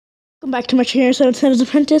Welcome back to my channel, Santa's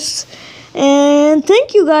Apprentice, and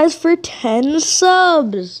thank you guys for 10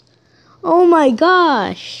 subs. Oh my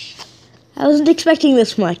gosh, I wasn't expecting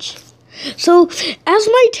this much. So, as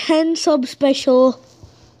my 10 sub special,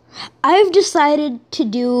 I've decided to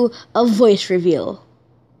do a voice reveal.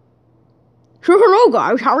 So hello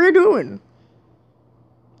guys, how are you doing?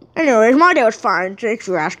 Anyways, my day was fine, thanks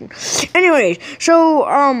for asking. Anyways, so,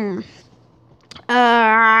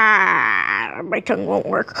 my tongue won't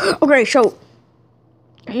work. Okay, so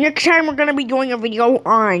next time we're gonna be doing a video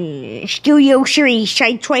on Studio Series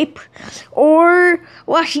Sideswipe, or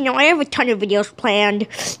well, actually, no, I have a ton of videos planned.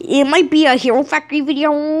 It might be a Hero Factory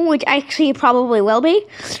video, which actually probably will be,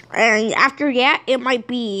 and after that, it might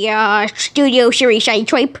be Studio Series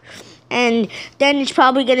Sideswipe, and then it's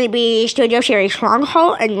probably gonna be Studio Series Long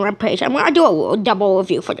Haul and Rampage. I'm gonna do a double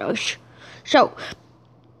review for those. So.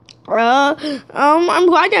 I'm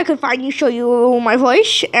glad I could finally show you my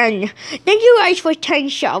voice, and thank you guys for 10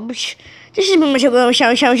 subs. This has been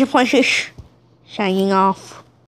Mr. Apprentice, signing off.